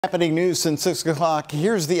Happening news since 6 o'clock.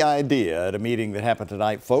 Here's the idea at a meeting that happened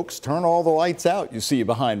tonight, folks. Turn all the lights out you see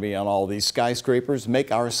behind me on all these skyscrapers.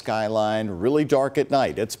 Make our skyline really dark at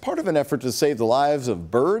night. It's part of an effort to save the lives of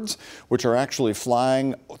birds, which are actually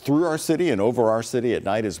flying through our city and over our city at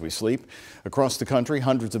night as we sleep. Across the country,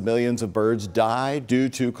 hundreds of millions of birds die due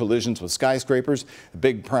to collisions with skyscrapers. A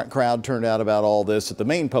big crowd turned out about all this at the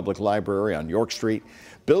main public library on York Street.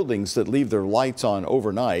 Buildings that leave their lights on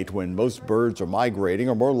overnight when most birds are migrating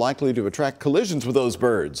are more likely to attract collisions with those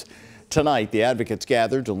birds. Tonight, the advocates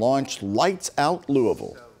gathered to launch Lights Out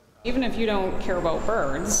Louisville. Even if you don't care about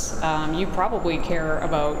birds, you probably care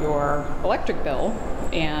about your electric bill.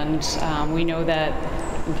 And we know that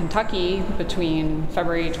in Kentucky, between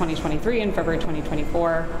February 2023 and February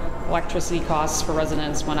 2024, electricity costs for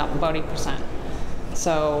residents went up about 8%.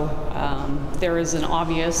 So there is an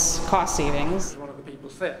obvious cost savings.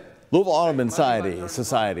 Louisville Audubon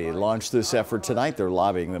Society launched this effort tonight. They're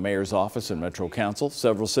lobbying the mayor's office and Metro Council.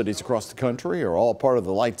 Several cities across the country are all part of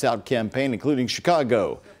the Lights Out campaign, including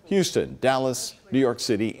Chicago, Houston, Dallas, New York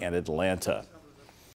City, and Atlanta.